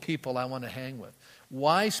 those are the people I want to hang with.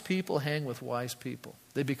 Wise people hang with wise people.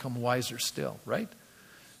 They become wiser still, right?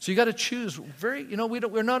 So you got to choose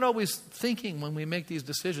we're not always thinking when we make these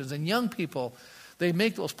decisions. And young people, they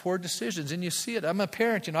make those poor decisions, and you see it. I'm a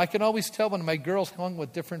parent, I can always tell when my girls hung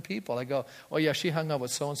with different people. I go, oh yeah, she hung out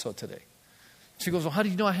with so-and-so today. She goes, well, how do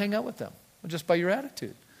you know I hang out with them? Well, just by your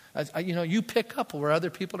attitude. You pick up where other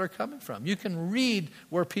people are coming from. You can read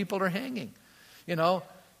where people are hanging, and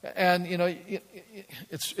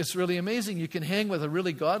it's really amazing. You can hang with a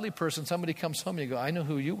really godly person. Somebody comes home, and you go, I know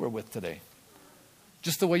who you were with today.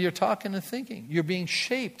 Just the way you're talking and thinking. You're being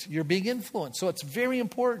shaped. You're being influenced. So it's very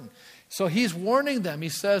important. So he's warning them. He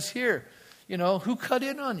says here, who cut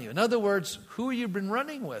in on you? In other words, who have you been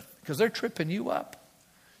running with? Because they're tripping you up.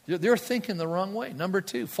 They're thinking the wrong way. Number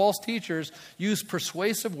 2, false teachers use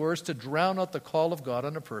persuasive words to drown out the call of God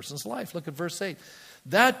on a person's life. Look at verse 8.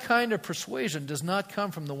 That kind of persuasion does not come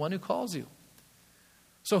from the one who calls you.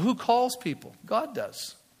 So who calls people? God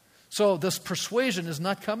does. So this persuasion is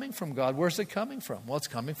not coming from God. Where's it coming from? Well, it's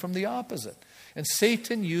coming from the opposite. And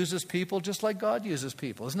Satan uses people just like God uses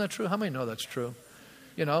people. Isn't that true? How many know that's true?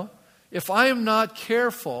 If I am not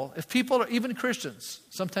careful, if people are, even Christians,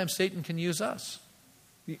 sometimes Satan can use us.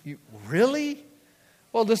 Really?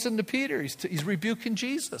 Well, listen to Peter. He's rebuking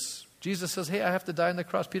Jesus. Jesus says, hey, I have to die on the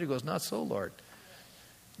cross. Peter goes, not so, Lord.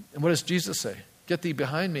 And what does Jesus say? Get thee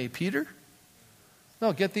behind me, Peter?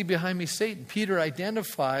 No, get thee behind me, Satan. Peter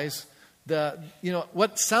identifies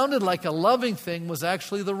what sounded like a loving thing was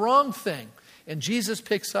actually the wrong thing. And Jesus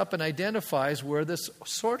picks up and identifies where this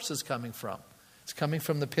source is coming from. It's coming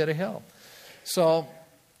from the pit of hell. So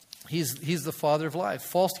He's the father of lies.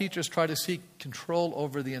 False teachers try to seek control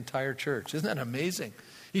over the entire church. Isn't that amazing?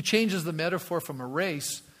 He changes the metaphor from a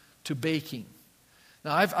race to baking.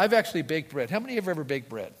 Now, I've actually baked bread. How many have ever baked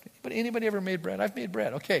bread? Anybody ever made bread? I've made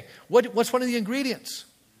bread. Okay. What's one of the ingredients?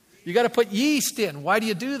 You got to put yeast in. Why do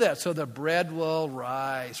you do that? So the bread will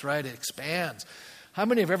rise, right? It expands. How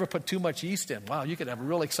many have ever put too much yeast in? Wow, you could have a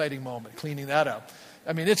real exciting moment cleaning that up.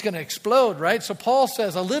 I mean, it's going to explode, right? So Paul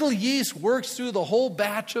says a little yeast works through the whole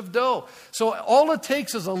batch of dough. So all it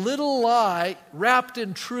takes is a little lie wrapped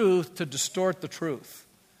in truth to distort the truth.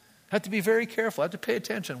 I have to be very careful. I have to pay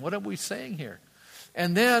attention. What are we saying here?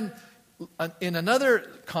 And then in another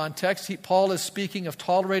context, Paul is speaking of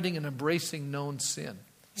tolerating and embracing known sin.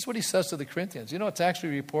 This is what he says to the Corinthians. You know, it's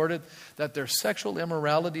actually reported that there's sexual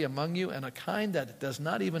immorality among you, and a kind that does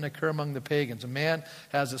not even occur among the pagans. A man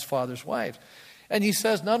has his father's wife. And he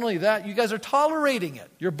says, not only that, you guys are tolerating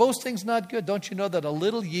it. Your boasting's not good. Don't you know that a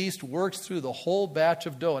little yeast works through the whole batch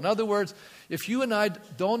of dough? In other words, if you and I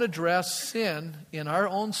don't address sin in our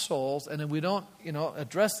own souls, and then we don't,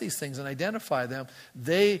 address these things and identify them,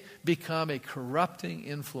 they become a corrupting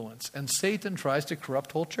influence. And Satan tries to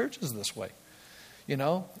corrupt whole churches this way,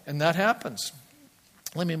 and that happens.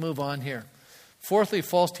 Let me move on here. Fourthly,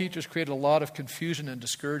 false teachers create a lot of confusion and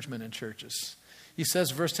discouragement in churches. He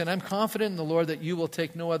says, verse 10, I'm confident in the Lord that you will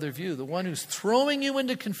take no other view. The one who's throwing you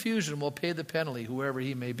into confusion will pay the penalty, whoever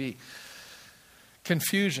he may be.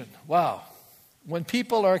 Confusion. Wow. When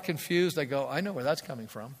people are confused, I go, I know where that's coming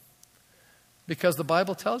from. Because the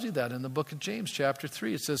Bible tells you that in the book of James, chapter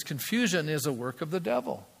 3. It says confusion is a work of the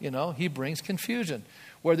devil. He brings confusion.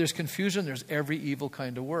 Where there's confusion, there's every evil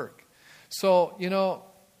kind of work. So,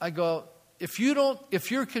 I go, if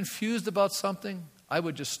you're confused about something, I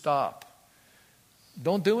would just stop.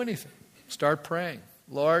 Don't do anything. Start praying.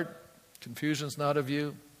 Lord, confusion's not of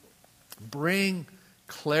you. Bring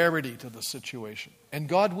clarity to the situation. And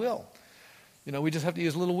God will. We just have to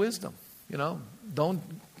use a little wisdom. Don't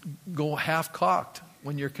go half-cocked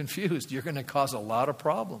when you're confused. You're going to cause a lot of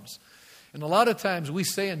problems. And a lot of times we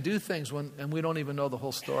say and do things and we don't even know the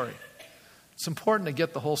whole story. It's important to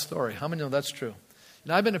get the whole story. How many know that's true?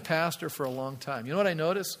 And I've been a pastor for a long time. You know what I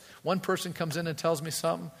notice? One person comes in and tells me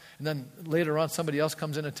something, and then later on somebody else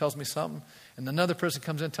comes in and tells me something, and another person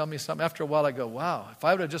comes in and tells me something. After a while I go, wow, if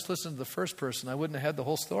I would have just listened to the first person, I wouldn't have had the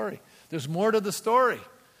whole story. There's more to the story.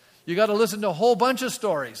 You got to listen to a whole bunch of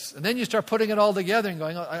stories, and then you start putting it all together and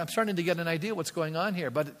going, oh, I'm starting to get an idea what's going on here.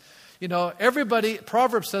 But, everybody,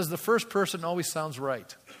 Proverbs says the first person always sounds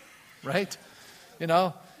right?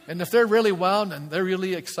 And if they're really wound and they're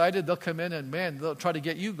really excited, they'll come in and, they'll try to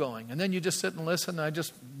get you going. And then you just sit and listen.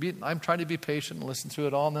 I'm trying to be patient and listen through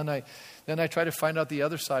it all. And then I try to find out the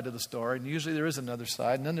other side of the story. And usually there is another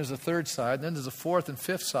side. And then there's a third side. And then there's a fourth and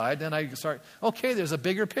fifth side. Then I start, okay, there's a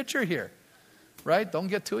bigger picture here. Right? Don't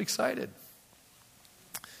get too excited.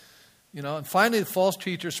 And finally, the false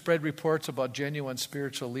teachers spread reports about genuine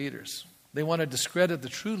spiritual leaders. They want to discredit the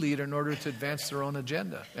true leader in order to advance their own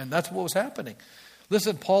agenda. And that's what was happening.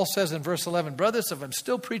 Listen, Paul says in verse 11, brothers, if I'm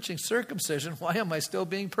still preaching circumcision, why am I still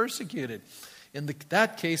being persecuted? In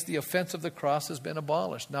that case, the offense of the cross has been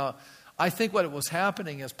abolished. Now, I think what was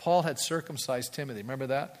happening is Paul had circumcised Timothy. Remember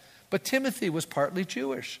that? But Timothy was partly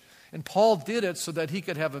Jewish. And Paul did it so that he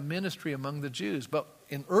could have a ministry among the Jews. But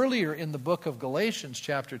earlier in the book of Galatians,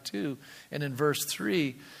 chapter 2, and in verse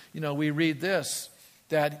 3, we read this,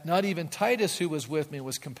 that not even Titus, who was with me,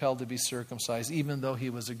 was compelled to be circumcised, even though he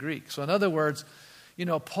was a Greek. So in other words,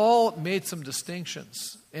 Paul made some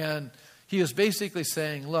distinctions. And he was basically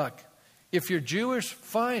saying, look, if you're Jewish,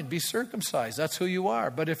 fine, be circumcised. That's who you are.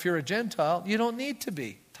 But if you're a Gentile, you don't need to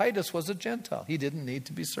be. Titus was a Gentile. He didn't need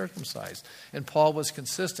to be circumcised. And Paul was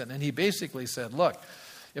consistent. And he basically said, look,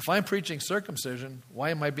 if I'm preaching circumcision, why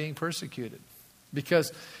am I being persecuted?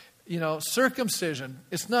 Because, circumcision,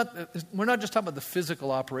 we're not just talking about the physical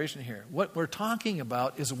operation here. What we're talking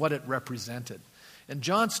about is what it represented. And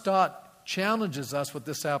John Stott challenges us with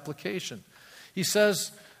this application. He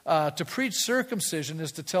says, to preach circumcision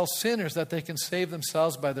is to tell sinners that they can save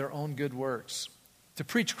themselves by their own good works. To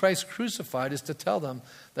preach Christ crucified is to tell them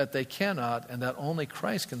that they cannot and that only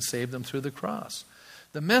Christ can save them through the cross.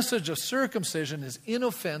 The message of circumcision is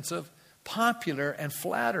inoffensive, popular, and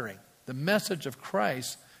flattering. The message of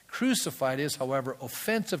Christ crucified is, however,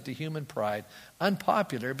 offensive to human pride,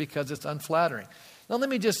 unpopular because it's unflattering. Now let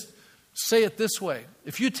me just say it this way.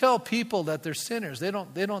 If you tell people that they're sinners, they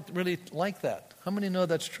don't really like that. How many know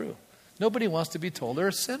that's true? Nobody wants to be told they're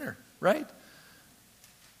a sinner, right?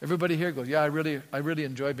 Everybody here goes, yeah, I really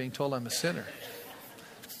enjoy being told I'm a sinner.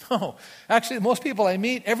 No. Actually, most people I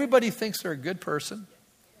meet, everybody thinks they're a good person.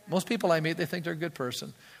 Most people I meet, they think they're a good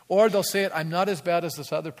person. Or they'll say it, I'm not as bad as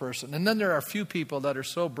this other person. And then there are a few people that are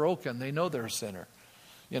so broken, they know they're a sinner.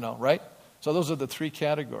 Right? So those are the three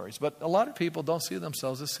categories. But a lot of people don't see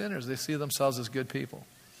themselves as sinners. They see themselves as good people.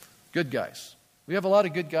 Good guys. We have a lot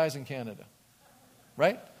of good guys in Canada.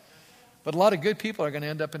 Right? But a lot of good people are going to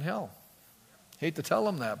end up in hell. Hate to tell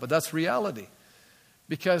them that, but that's reality.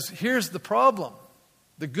 Because here's the problem.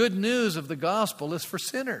 The good news of the gospel is for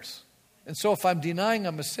sinners. And so if I'm denying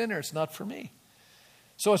I'm a sinner, it's not for me.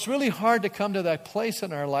 So it's really hard to come to that place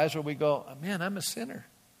in our lives where we go, man, I'm a sinner.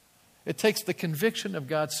 It takes the conviction of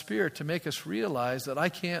God's Spirit to make us realize that I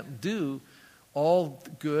can't do all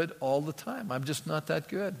good all the time. I'm just not that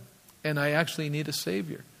good. And I actually need a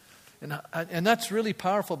Savior. And that's really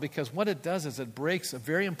powerful, because what it does is it breaks a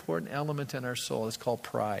very important element in our soul. It's called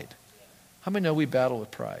pride. How many know we battle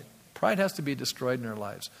with pride? Pride has to be destroyed in our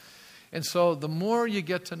lives. And so the more you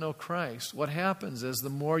get to know Christ, what happens is the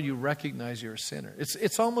more you recognize you're a sinner.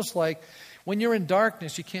 It's almost like when you're in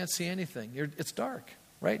darkness, you can't see anything. It's dark,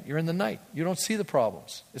 right? You're in the night. You don't see the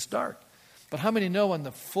problems. It's dark. But how many know when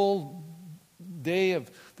the full day of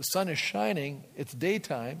the sun is shining, it's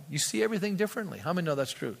daytime, you see everything differently? How many know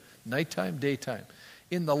that's true? Nighttime, daytime.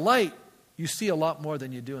 In the light, you see a lot more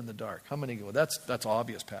than you do in the dark. How many go, that's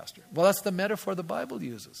obvious, Pastor? Well, that's the metaphor the Bible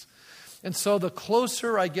uses. And so the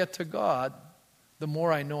closer I get to God, the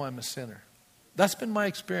more I know I'm a sinner. That's been my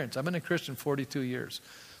experience. I've been a Christian 42 years.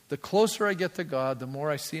 The closer I get to God, the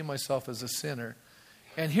more I see myself as a sinner.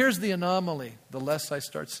 And here's the anomaly: the less I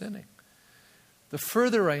start sinning. The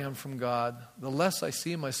further I am from God, the less I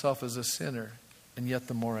see myself as a sinner, and yet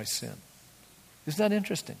the more I sin. Isn't that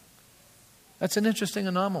interesting? That's an interesting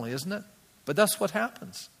anomaly, isn't it? But that's what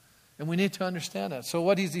happens. And we need to understand that. So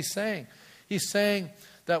what is he saying? He's saying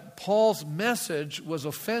that Paul's message was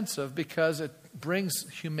offensive because it brings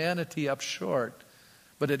humanity up short,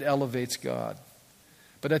 but it elevates God.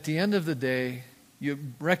 But at the end of the day, you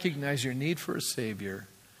recognize your need for a Savior.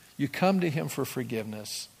 You come to Him for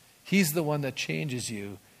forgiveness. He's the one that changes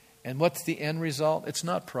you. And what's the end result? It's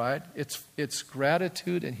not pride. It's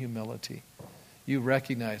gratitude and humility. You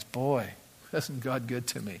recognize, boy, isn't God good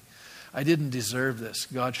to me? I didn't deserve this.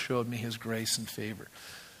 God showed me His grace and favor.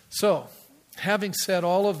 So, having said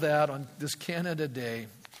all of that on this Canada Day,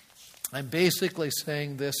 I'm basically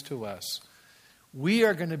saying this to us. We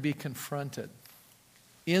are going to be confronted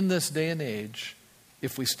in this day and age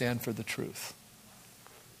if we stand for the truth.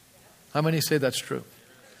 How many say that's true?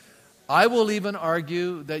 I will even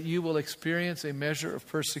argue that you will experience a measure of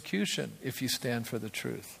persecution if you stand for the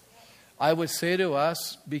truth. I would say to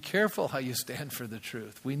us, be careful how you stand for the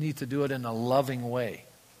truth. We need to do it in a loving way.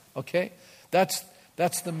 Okay? That's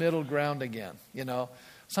the middle ground again. You know,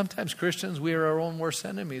 sometimes Christians, we are our own worst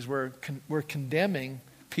enemies. We're condemning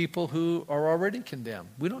people who are already condemned.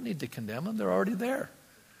 We don't need to condemn them. They're already there.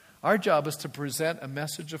 Our job is to present a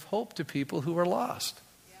message of hope to people who are lost.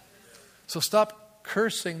 So stop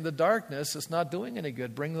cursing the darkness. It's not doing any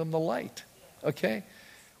good. Bring them the light. Okay?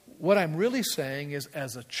 What I'm really saying is,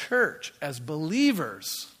 as a church, as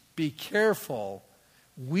believers, be careful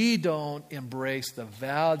we don't embrace the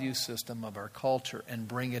value system of our culture and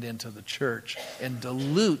bring it into the church and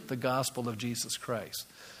dilute the gospel of Jesus Christ.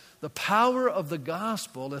 The power of the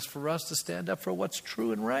gospel is for us to stand up for what's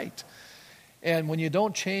true and right. And when you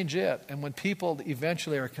don't change it, and when people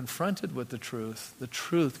eventually are confronted with the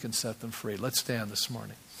truth can set them free. Let's stand this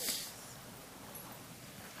morning.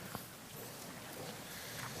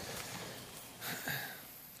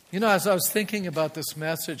 You know, as I was thinking about this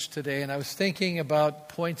message today, and I was thinking about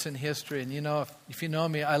points in history, and you know, if you know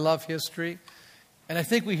me, I love history, and I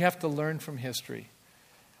think we have to learn from history.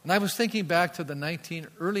 And I was thinking back to the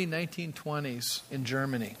early 1920s in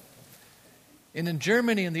Germany. And in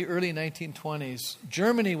Germany in the early 1920s,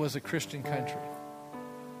 Germany was a Christian country.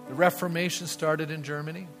 The Reformation started in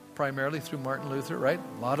Germany, primarily through Martin Luther, right?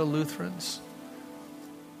 A lot of Lutherans.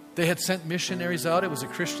 They had sent missionaries out. It was a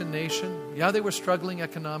Christian nation. Yeah, they were struggling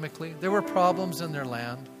economically. There were problems in their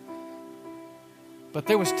land. But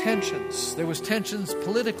there was tensions. There was tensions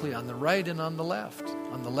politically on the right and on the left.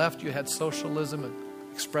 On the left, you had socialism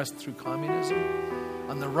expressed through communism.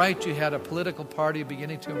 On the right, you had a political party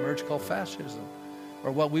beginning to emerge called fascism,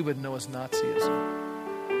 or what we would know as Nazism.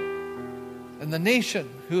 And the nation,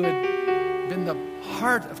 who had been the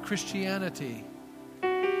heart of Christianity,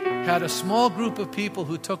 had a small group of people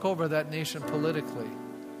who took over that nation politically.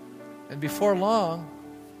 And before long,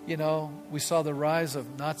 you know, we saw the rise of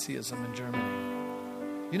Nazism in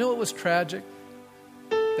Germany. You know what was tragic?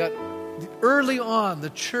 That early on,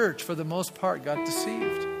 the church, for the most part, got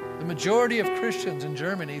deceived. The majority of Christians in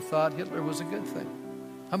Germany thought Hitler was a good thing.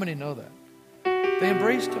 How many know that? They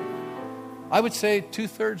embraced him. I would say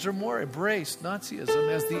 2/3 or more embraced Nazism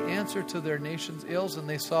as the answer to their nation's ills, and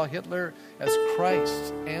they saw Hitler as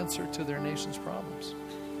Christ's answer to their nation's problems.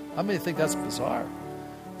 How many think that's bizarre?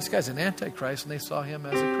 This guy's an antichrist, and they saw him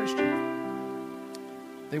as a Christian.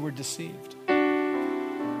 They were deceived.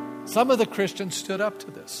 Some of the Christians stood up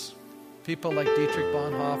to this. People like Dietrich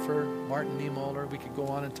Bonhoeffer, Martin Niemöller, we could go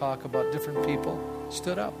on and talk about different people,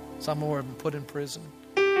 stood up. Some were put in prison.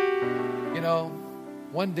 You know,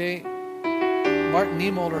 one day, Martin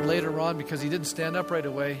Niemöller later on, because he didn't stand up right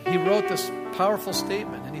away, he wrote this powerful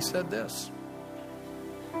statement, and he said this.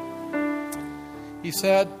 He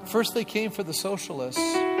said, first they came for the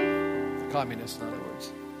socialists, the communists in other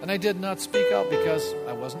words, and I did not speak out because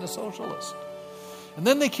I wasn't a socialist. And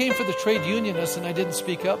then they came for the trade unionists, and I didn't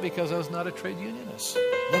speak up because I was not a trade unionist.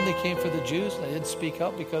 Then they came for the Jews, and I didn't speak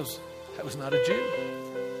up because I was not a Jew.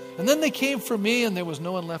 And then they came for me, and there was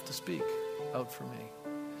no one left to speak out for me.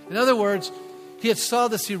 In other words, he had saw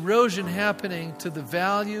this erosion happening to the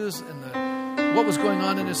values and what was going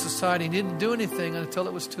on in his society. He didn't do anything until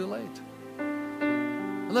it was too late.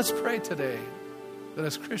 And let's pray today that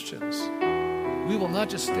as Christians, we will not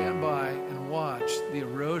just stand by and watch the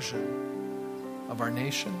erosion of our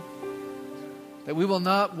nation, that we will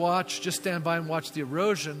not just stand by and watch the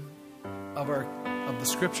erosion of the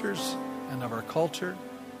scriptures and of our culture.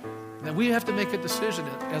 And that we have to make a decision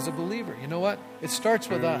as a believer. You know what? It starts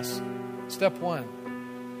with us. Step one,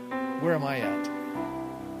 where am I at?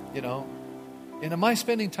 You know, and am I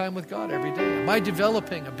spending time with God every day? Am I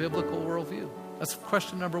developing a biblical worldview? That's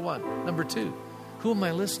question number one. Number two, who am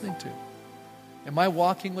I listening to? Am I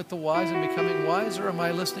walking with the wise and becoming wise, or am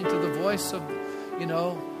I listening to the voice of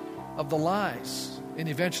the lies and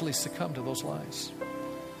eventually succumb to those lies?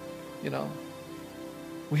 You know,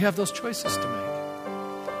 we have those choices to make.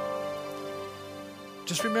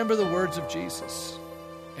 Just remember the words of Jesus.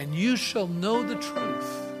 And you shall know the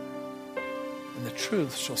truth, and the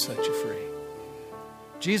truth shall set you free.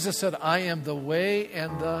 Jesus said, I am the way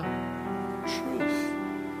and the truth.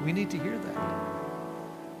 We need to hear that.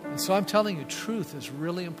 And so I'm telling you, truth is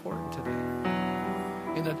really important today.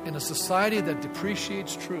 In a society that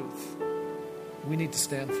depreciates truth, we need to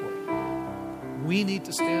stand for it. We need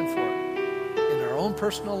to stand for it in our own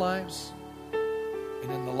personal lives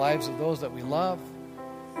and in the lives of those that we love.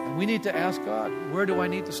 And we need to ask God, where do I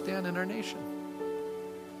need to stand in our nation?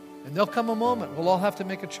 And there'll come a moment, we'll all have to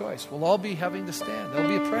make a choice. We'll all be having to stand. There'll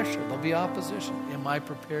be a pressure. There'll be opposition. Am I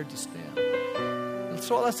prepared to stand? And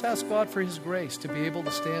so let's ask God for His grace to be able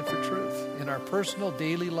to stand for truth in our personal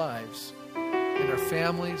daily lives, in our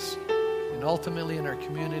families, and ultimately in our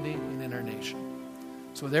community and in our nation.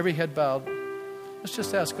 So with every head bowed, let's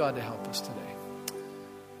just ask God to help us today.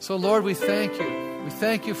 So Lord, we thank you. We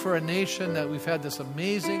thank you for a nation that we've had this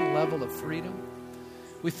amazing level of freedom.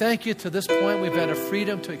 We thank you to this point we've had a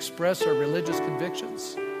freedom to express our religious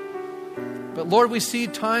convictions. But Lord, we see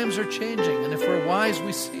times are changing, and if we're wise,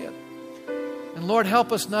 we see it. And Lord,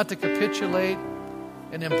 help us not to capitulate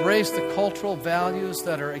and embrace the cultural values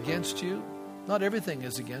that are against you. Not everything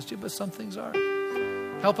is against you, but some things are.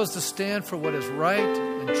 Help us to stand for what is right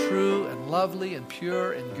and true and lovely and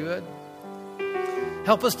pure and good.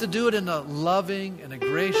 Help us to do it in a loving and a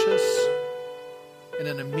gracious and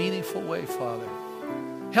in a meaningful way, Father.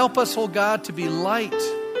 Help us, oh God, to be light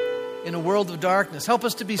in a world of darkness. Help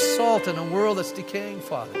us to be salt in a world that's decaying,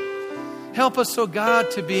 Father. Help us, oh God,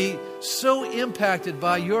 to be so impacted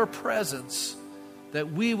by your presence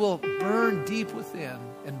that we will burn deep within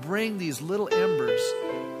and bring these little embers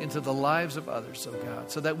into the lives of others, oh God,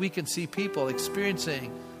 so that we can see people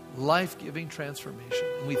experiencing life-giving transformation.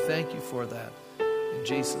 And we thank you for that. In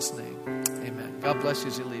Jesus' name, amen. God bless you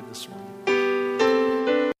as you leave this morning.